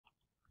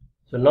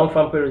So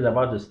non-farm payroll is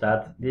about to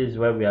start. This is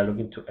where we are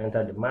looking to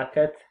enter the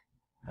market,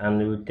 and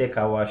we will take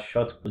our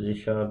short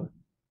position,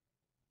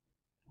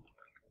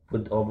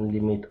 put up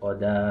limit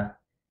order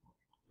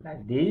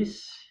like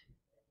this,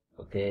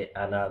 okay,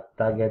 and our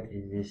target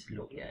is this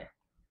low here.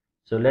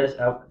 So let's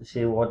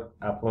see what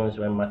happens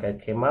when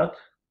market came out,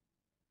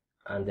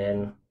 and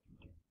then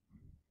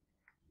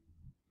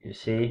you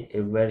see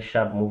a very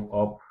sharp move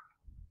up.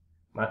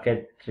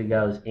 Market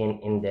triggers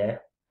in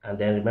there, and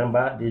then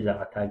remember this is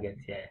our target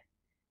here,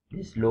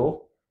 this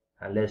low,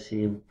 and let's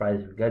see if price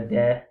will get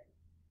there.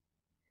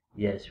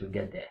 Yes, we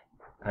get there,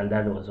 and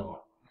that was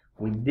all.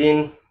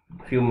 Within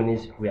a few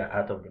minutes we are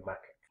out of the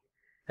market.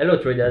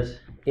 Hello traders,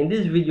 in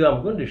this video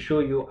I'm going to show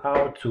you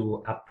how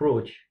to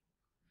approach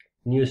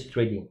news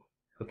trading.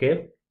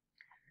 Okay,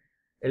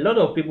 a lot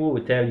of people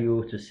will tell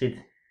you to sit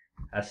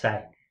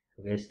aside,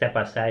 okay, step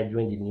aside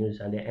during the news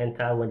and then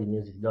enter when the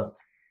news is done.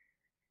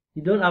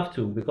 You don't have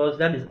to, because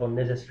that is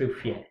unnecessary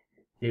fear.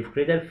 They've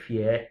created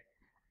fear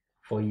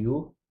for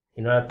you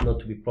in order not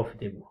to be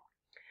profitable.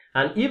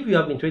 And if you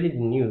have been trading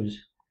the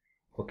news,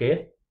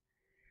 okay,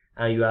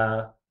 and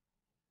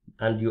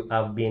you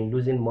have been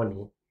losing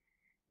money,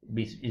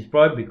 it's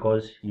probably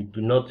because you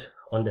do not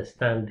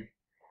understand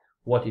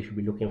what you should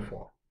be looking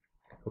for.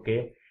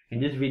 Okay,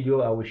 in this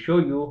video I will show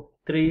you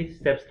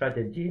 3-step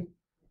strategy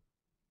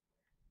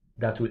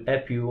that will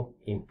help you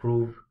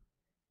improve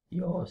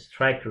your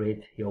strike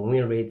rate, your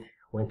win rate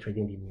when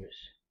trading the news.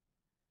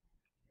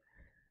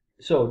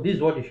 So this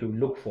is what you should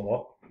look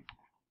for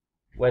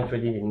when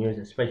trading the news,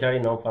 especially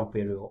non-farm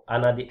payroll.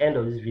 And at the end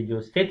of this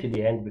video, stay to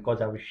the end, because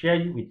I will share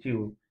with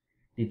you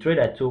the trade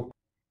I took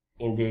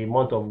in the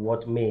month of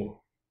May,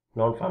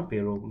 non-farm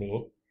payroll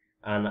May,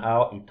 and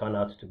how it turned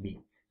out to be.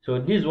 So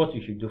this is what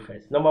you should do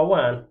first. Number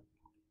one,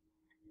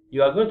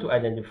 you are going to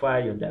identify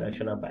your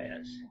directional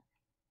bias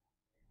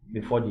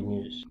before the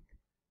news.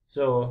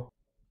 So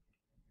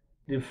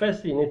the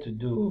first thing you need to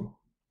do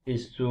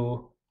is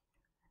to,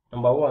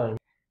 number one,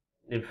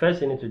 the first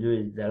thing you need to do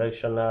is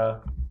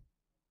directional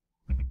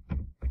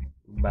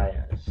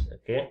bias.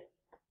 Okay,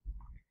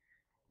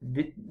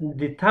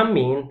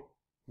 determine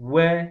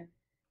where,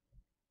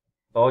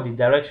 or the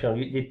direction,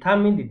 you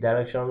determine the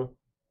direction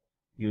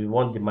you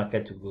want the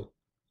market to go,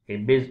 okay,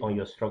 based on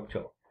your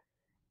structure,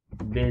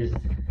 based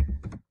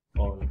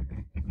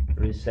on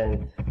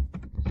recent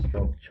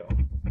structure.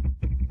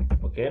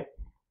 Okay,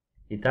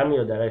 determine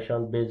your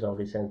direction based on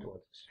recent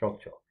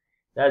structure.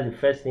 That's the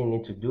first thing you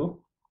need to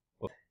do.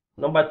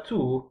 Number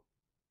two,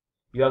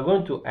 you are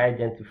going to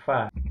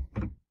identify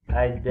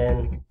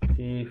unmitigated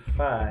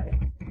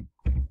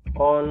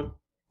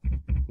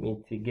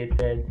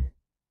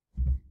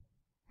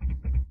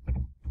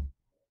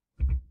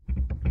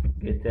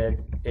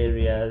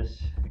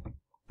areas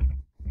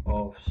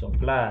of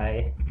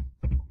supply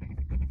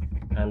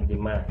and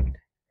demand.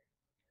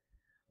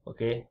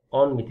 Okay,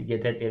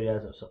 unmitigated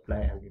areas of supply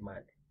and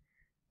demand.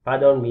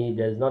 Pardon me,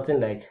 there's nothing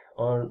like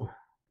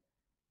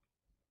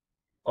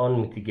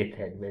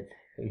unmitigated, but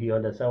you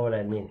understand what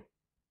I mean.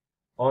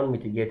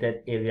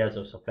 Unmitigated areas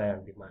of supply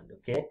and demand.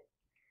 Okay,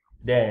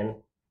 then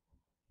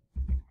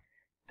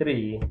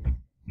 3,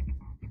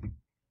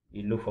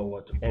 you look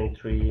forward to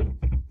entry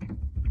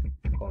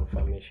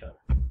confirmation.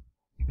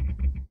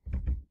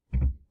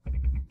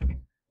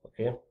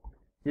 Okay,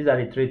 these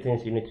are the 3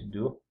 things you need to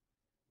do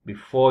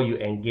before you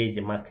engage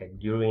the market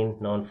during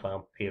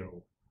non-farm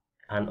payroll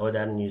and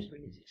other news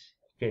releases.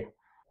 Okay,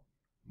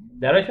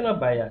 directional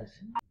bias,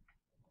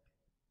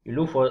 you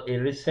look for a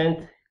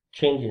recent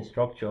change in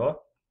structure,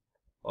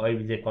 or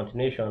if it's a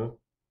continuation,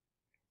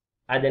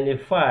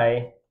 identify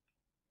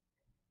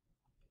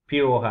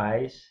PO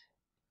highs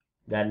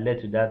that led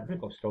to that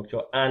break of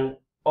structure, and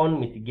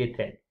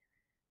unmitigated.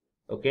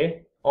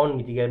 Okay,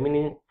 unmitigated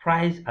meaning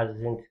price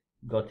hasn't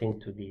gotten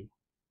to the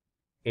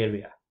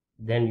area.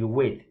 Then you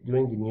wait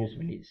during the news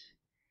release.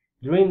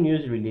 During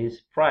news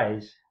release,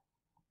 price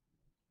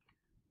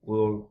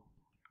will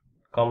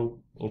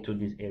come into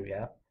this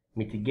area,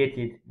 mitigate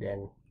it,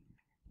 then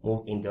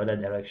move in the other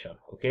direction.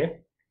 Okay,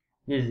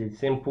 this is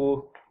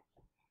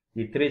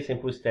the 3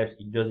 simple steps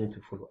you just need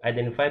to follow.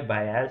 Identify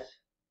bias,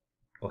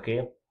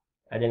 okay,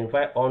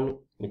 identify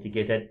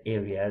unmitigated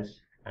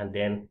areas, and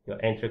then your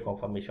entry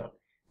confirmation.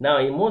 Now,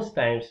 in most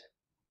times,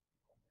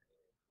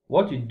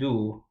 what you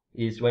do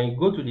is when you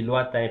go to the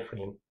lower time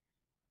frame,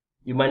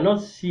 you might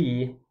not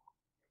see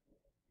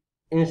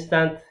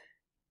instant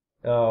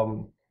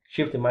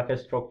shift in market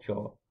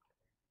structure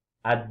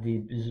at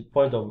the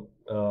point of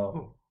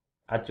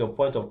at your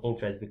point of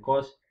interest,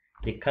 because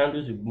the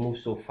candles will move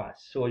so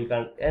fast. So you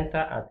can enter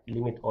at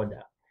limit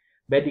order.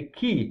 But the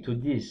key to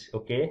this,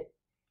 okay,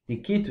 the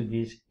key to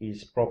this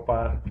is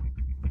proper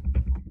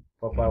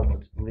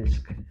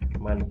risk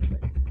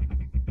management.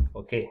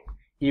 Okay,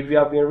 if you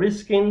have been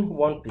risking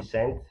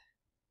 1%,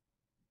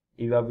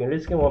 if you have been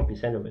risking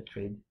 1% of a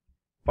trade,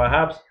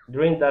 perhaps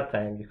during that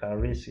time you can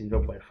risk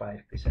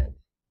 0.5%.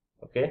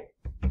 Okay,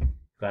 you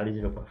can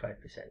risk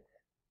 0.5%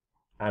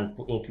 and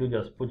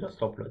put your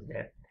stop loss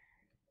there.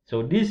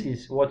 So this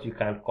is what you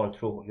can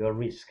control, your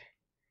risk.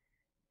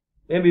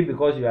 Maybe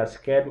because you are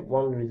scared,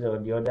 one reason or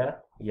the other.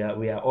 Yeah,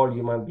 we are all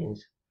human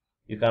beings.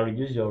 You can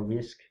reduce your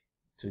risk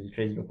to the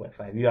trade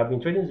 0.5. You have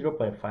been trading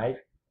 0.5,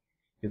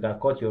 you can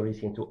cut your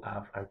risk into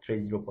half and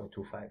trade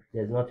 0.25.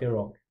 There's nothing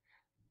wrong.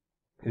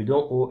 You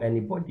don't owe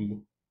anybody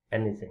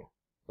anything.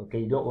 Okay,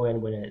 you don't owe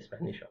anybody an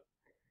explanation.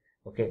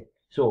 Okay,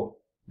 so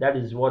that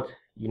is what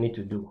you need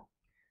to do.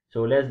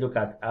 So let's look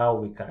at how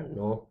we can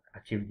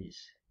achieve this.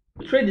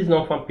 To trade this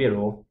non-farm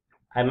payroll,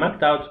 I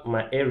marked out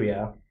my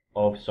area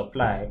of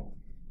supply,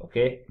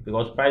 okay,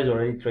 because price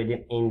already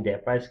trading in there.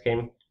 Price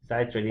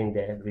started trading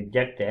there,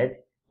 rejected,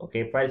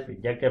 okay, price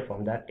rejected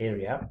from that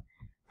area.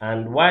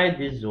 And why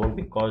this zone?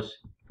 Because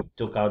it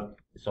took out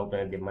supply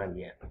and demand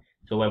here.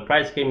 So when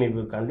price came in,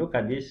 we can look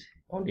at this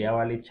on the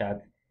hourly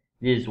chart.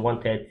 This is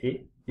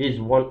 1:30, this is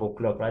 1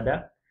 o'clock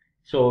rather.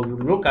 So you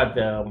look at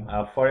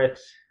our forex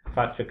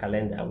factory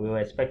calendar, we were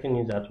expecting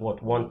it at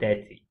what,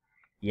 1:30.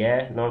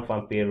 Yeah,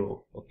 non-farm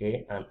payroll,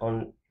 okay, and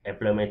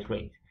unemployment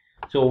rate.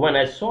 So when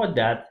I saw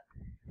that,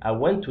 I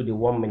went to the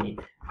 1 minute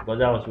because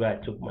that was where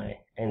I took my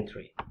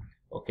entry.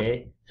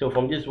 Okay, so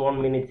from this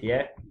 1 minute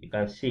here, you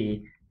can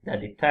see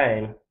that the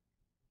time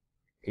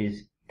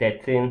is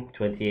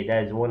 13:28.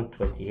 That is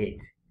 1:28.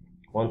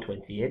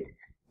 1:28,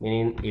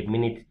 meaning a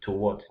minute to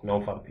what?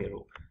 Non-farm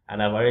payroll.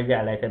 And I've already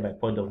highlighted my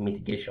point of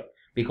mitigation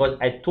because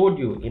I told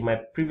you in my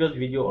previous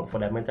video on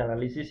fundamental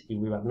analysis. If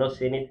you have not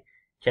seen it,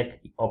 check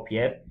up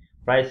here.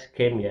 Price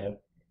came here.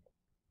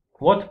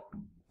 What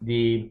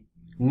the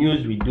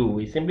news we do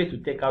is simply to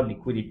take out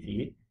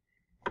liquidity.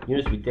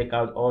 News we take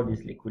out all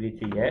this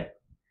liquidity here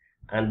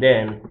and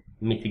then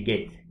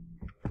mitigate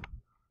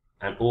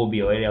an OB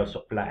or area of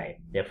supply.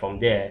 Then from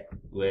there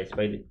we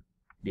expect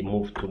the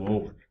move to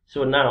move.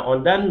 So now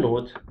on that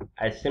note,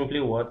 I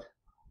simply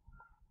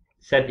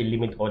set a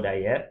limit order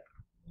here,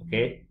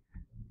 okay,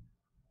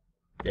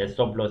 the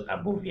stop loss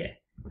above here,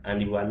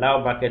 and it will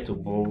allow market to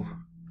move,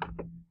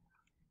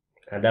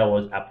 and that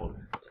was happened.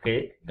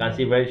 Okay, you can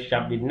see very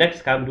sharp. The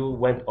next candle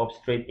went up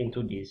straight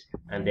into this,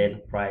 and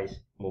then price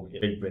moved.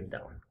 The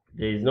breakdown.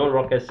 There is no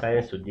rocket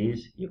science to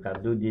this. You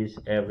can do this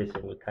every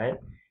single time.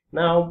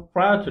 Now,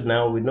 prior to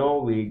now, we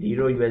know the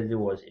EURUSD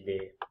was in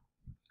a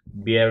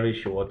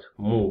bearish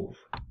move.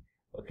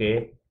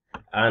 Okay,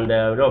 and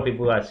a lot of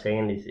people are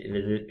saying is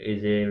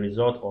a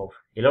result of,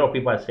 a lot of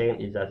people are saying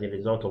is as a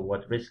result of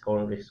what, risk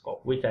on risk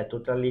off, which I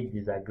totally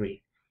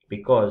disagree,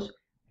 because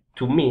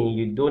to me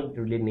you don't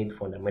really need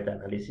fundamental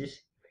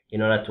analysis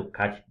in order to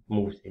catch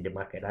moves in the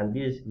market, and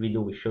this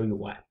video will show you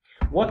why.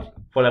 What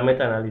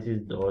fundamental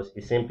analysis does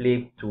is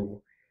simply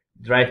to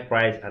drive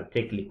price and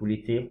take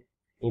liquidity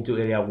into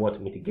area of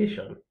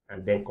mitigation,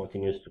 and then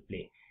continues to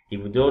play.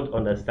 If you don't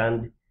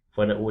understand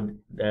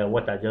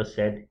what I just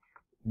said,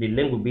 the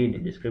link will be in the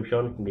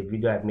description in the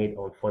video I made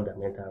on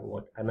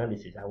fundamental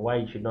analysis and why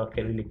you should not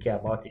really care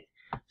about it.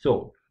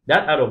 So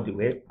that out of the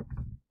way,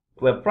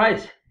 when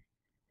price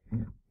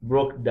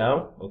broke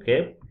down,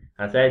 okay,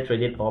 and started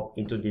trading up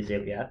into this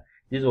area,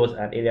 this was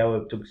an area where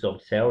we took some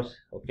sales.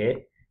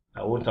 Okay,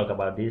 I won't talk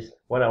about this.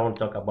 What I want to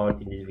talk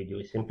about in this video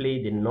is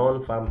simply the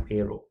non-farm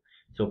payroll.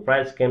 So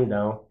price came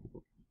down.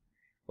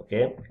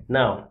 Okay,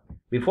 now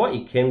before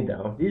it came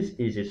down, this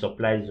is a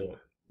supply zone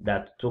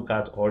that took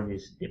out all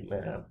this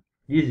demand.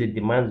 This is a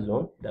demand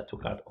zone that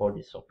took out all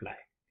the supply.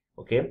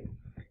 Okay,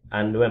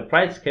 and when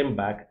price came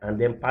back and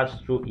then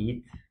passed through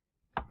it,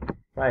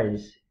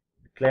 price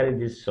clearing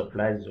this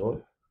supply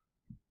zone,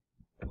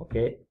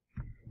 okay,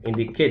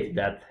 indicate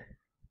that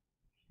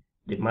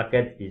the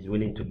market is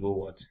willing to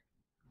go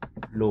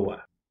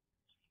lower.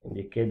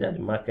 Indicate that the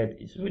market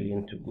is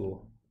willing to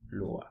go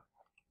lower.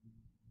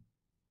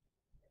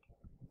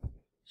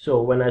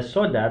 So when I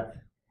saw that,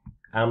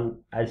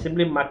 I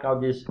simply mark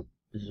out this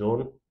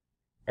zone,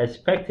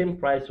 expecting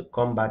price to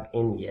come back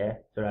in here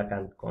so that I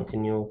can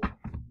continue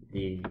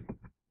the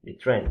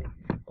trend.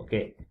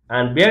 Okay,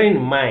 and bearing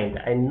in mind,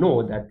 I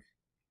know that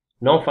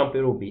non-farm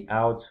payroll will be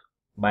out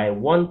by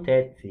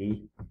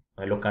 1:30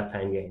 my local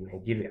time here in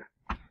Nigeria.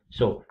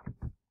 So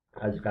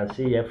as you can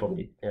see here from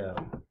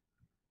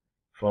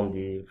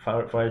the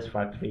forest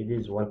factory,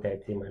 this is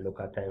 1:30 my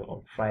local time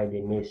on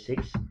Friday, May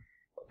 6th.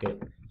 Okay,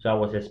 so I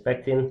was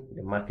expecting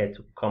the market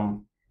to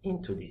come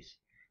into this.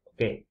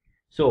 Okay,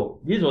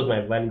 so this was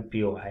my valid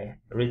POI.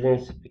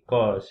 Reasons: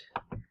 because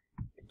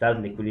it has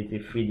liquidity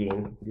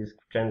feeding, this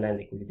trend line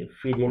liquidity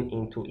feeding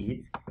into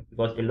it,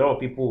 because a lot of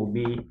people will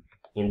be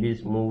in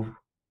this move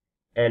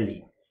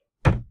early.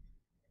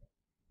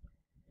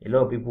 A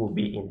lot of people will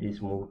be in this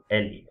move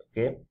early.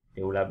 Okay,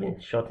 they will have been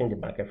shorting the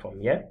market from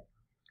here,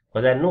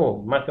 because I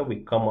know market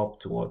will come up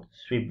to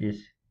sweep this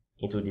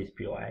into this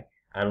POI.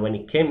 And when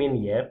it came in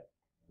here,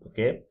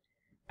 okay,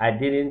 I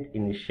didn't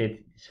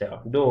initiate the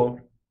sell, though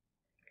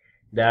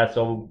there are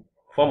some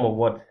form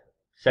of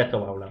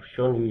setup I will have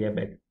shown you here,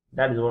 but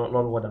that is not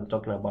what I'm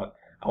talking about.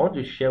 I want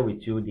to share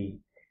with you the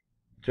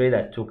trade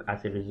I took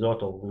as a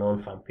result of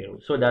non-farm payroll,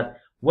 so that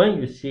when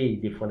you see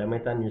the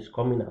fundamental news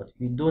coming out,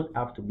 you don't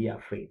have to be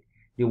afraid.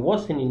 The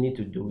worst thing you need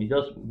to do is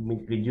just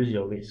reduce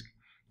your risk.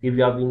 If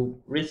you have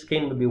been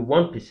risking maybe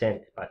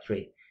 1% per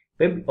trade,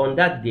 maybe on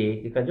that day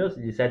you can just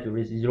decide to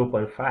raise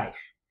 0.5.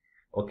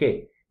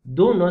 okay,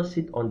 do not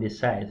sit on the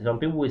side. Some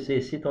people will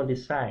say sit on the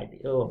side,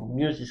 oh,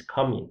 news is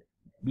coming.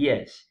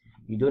 Yes,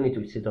 you don't need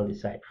to sit on the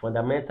side.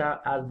 Fundamental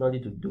has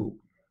nothing to do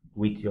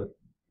with your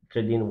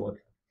trading what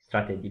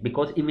strategy,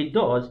 because if it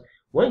does,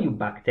 when you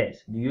backtest,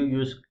 do you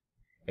use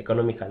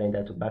economic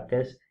calendar to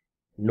backtest?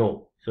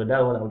 No. So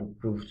that's what I want to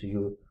prove to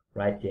you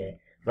right here,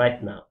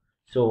 right now.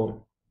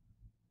 So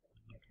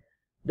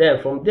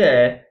then from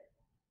there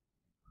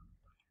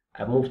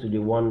I move to the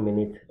 1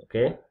 minute.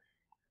 Okay,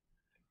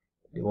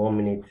 the 1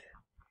 minute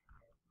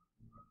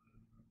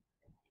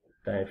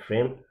time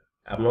frame.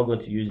 I'm not going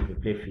to use the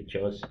replay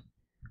features.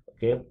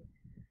 Okay,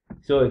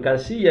 so you can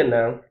see here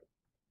now,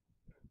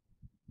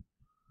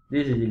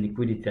 this is the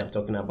liquidity I'm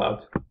talking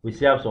about. We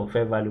still have some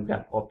fair value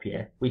gap up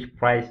here, which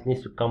price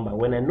needs to come back.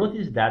 When I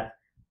notice that,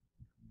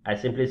 I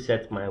simply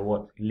set my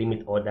what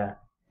limit order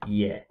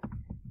here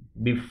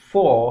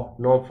before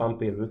non-farm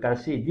payroll. You can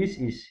see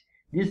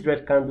this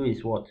red candle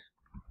is what,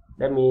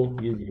 let me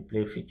use the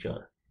replay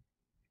feature.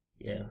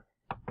 Yeah,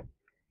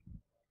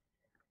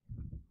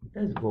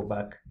 let's go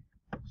back.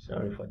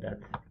 Sorry for that.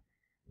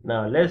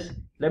 Now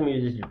let me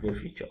use this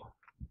replay feature.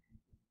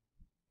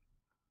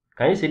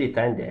 Can you see the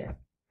time there?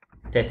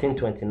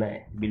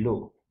 13:29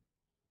 below.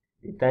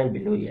 The time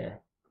below here,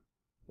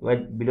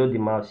 right below the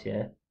mouse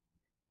here,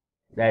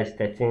 that is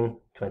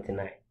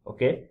 13:29.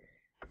 Okay,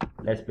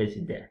 let's place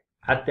it there.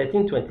 At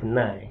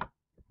 13:29,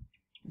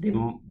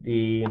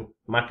 the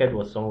market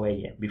was somewhere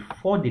here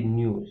before the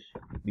news.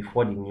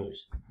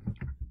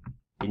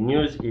 The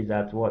news is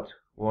at what,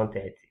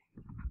 1:30,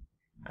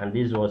 and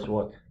this was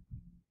what,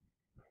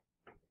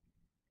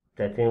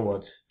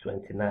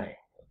 13:29.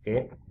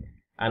 Okay,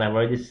 and I've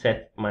already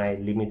set my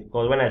limit,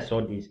 because when I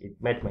saw this,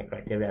 it met my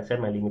criteria. I set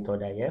my limit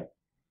order here.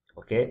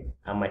 Okay,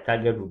 and my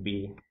target will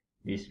be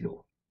this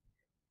low.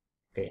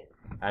 Okay,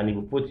 and if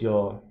you put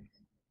your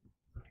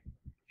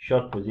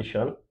short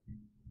position,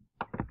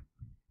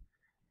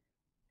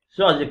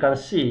 so as you can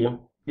see,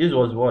 this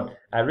was what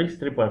I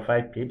reached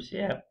 3.5 pips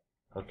here.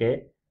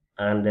 Okay,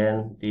 and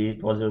then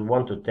it was a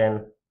 1 to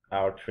 10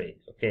 hour trade.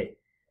 Okay,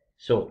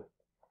 so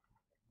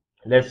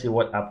let's see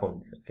what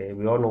happened. Okay,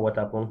 we all know what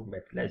happened,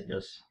 but let's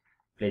just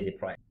play the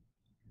price.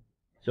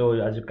 So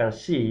as you can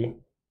see,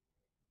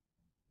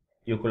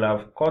 you could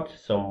have caught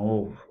some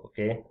move,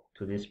 okay,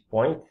 to this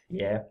point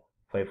here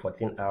for a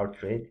 14-hour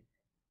trade.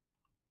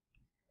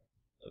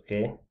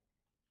 Okay,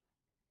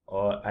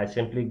 or I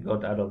simply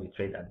got out of the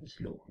trade at this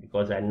low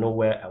because I know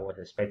where I was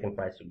expecting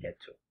price to get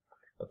to.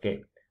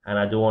 Okay, and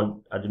I do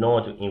not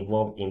want to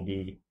involve in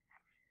the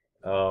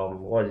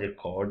what is it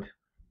called,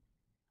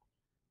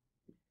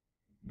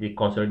 the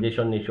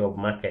consolidation nature of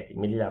market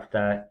immediately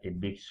after a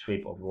big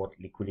sweep of what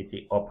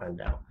liquidity up and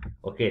down.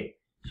 Okay,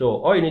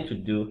 so all you need to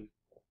do,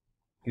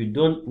 you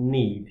don't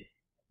need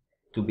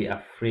to be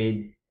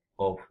afraid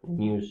of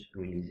news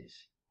releases.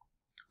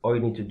 All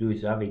you need to do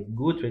is to have a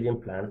good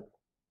trading plan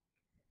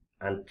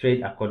and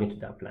trade according to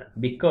that plan,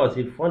 because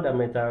if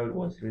fundamental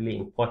was really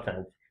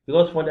important,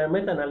 because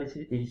fundamental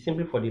analysis is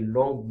simply for the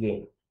long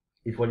game,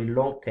 it's for the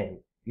long term.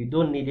 You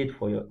don't need it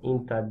for your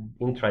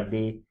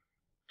intraday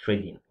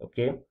trading.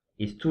 Okay,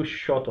 it's too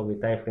short of a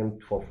time frame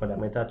for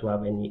fundamental to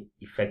have any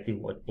effective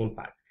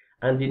impact,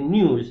 and the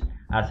news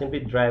are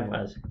simply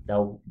drivers that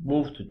will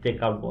move to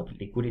take out what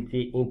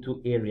liquidity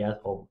into areas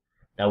of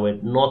that were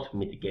not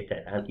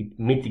mitigated, and it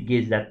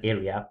mitigates that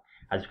area.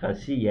 As you can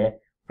see here,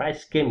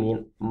 price came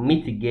in,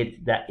 mitigates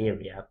that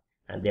area,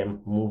 and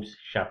then moves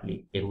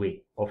sharply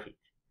away of it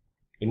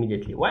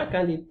immediately. Why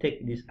can't it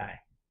take this high?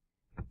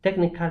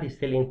 Technically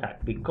still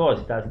intact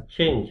because it has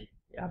changed.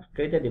 It has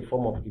created a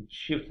form of a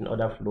shift in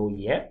order flow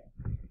here.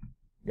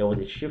 There was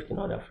a shift in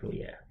order flow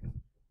here.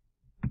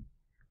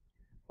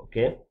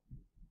 Okay,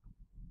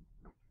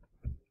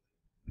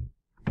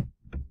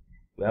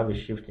 we have a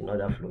shift in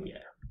order flow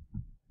here.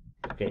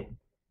 Okay,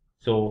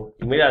 so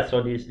immediately I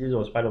saw this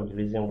was part of the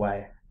reason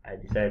why I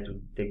decided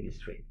to take this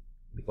trade,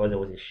 because there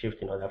was a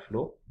shift in order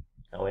flow,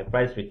 and when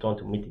price returned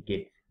to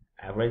mitigate,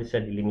 I've already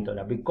set the limit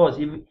order, because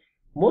if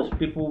most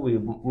people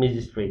will miss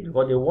this trade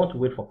because they want to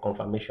wait for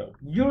confirmation.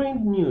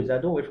 During news, I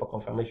don't wait for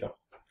confirmation.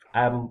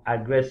 I'm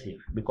aggressive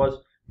because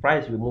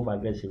price will move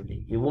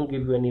aggressively. It won't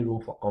give you any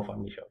room for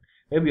confirmation.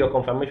 Maybe your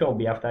confirmation will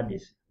be after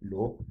this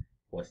low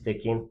was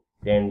taken,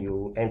 then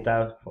you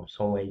enter from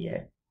somewhere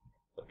here.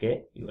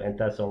 Okay, you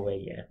enter somewhere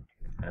here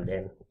and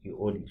then you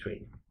hold the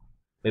trade.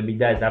 Maybe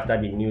that is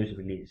after the news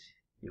release.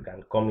 You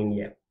can come in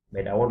here,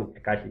 but I want to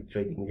catch the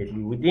trade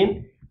immediately.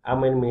 Within how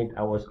many minutes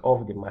I was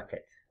off the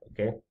market?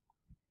 Okay,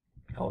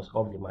 I was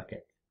off the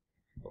market.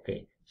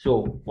 Okay,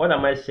 so what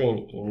am I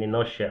saying in a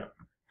nutshell?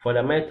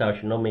 Fundamental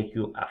should not make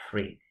you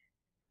afraid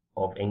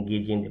of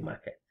engaging the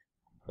market.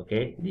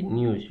 Okay, the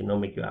news should not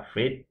make you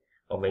afraid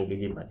of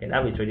engaging the market.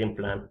 Have a trading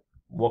plan,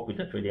 work with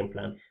a trading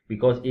plan,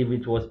 because if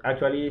it was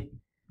actually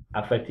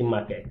affecting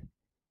market,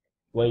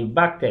 when you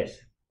backtest,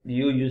 do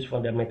you use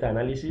fundamental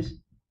analysis?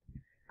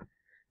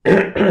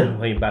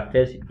 When you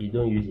backtest, you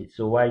don't use it.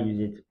 So why use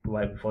it?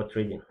 Why before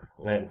trading?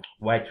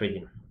 Why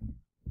trading?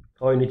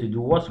 All you need to do,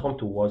 once come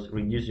to worst,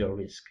 reduce your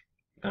risk.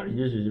 You can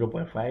reduce to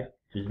 0.5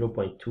 to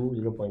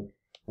 0.2,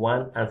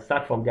 0.1, and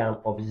start from there and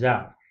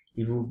observe.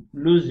 If you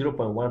lose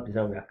 0.1% of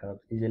your account,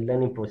 it's a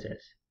learning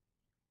process.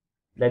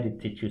 Let it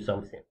teach you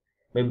something.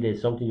 Maybe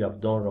there's something you have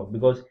done wrong,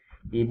 because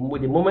the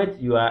moment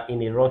you are in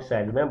the wrong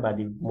side, remember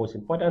the most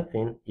important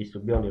thing is to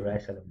be on the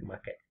right side of the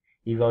market.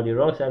 If you're on the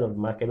wrong side of the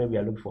market, maybe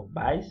you're looking for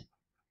buys,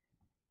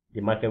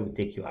 the market will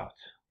take you out.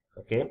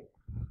 Okay,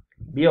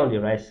 be on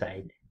the right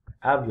side,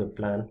 have your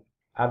plan,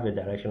 have your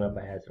directional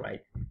bias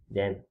right,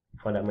 then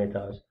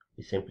fundamentals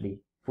will simply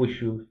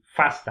push you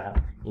faster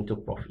into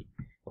profit.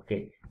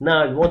 Okay,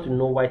 now if you want to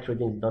know why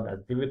trading is not as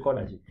difficult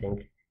as you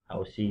think, I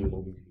will see you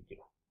in this video.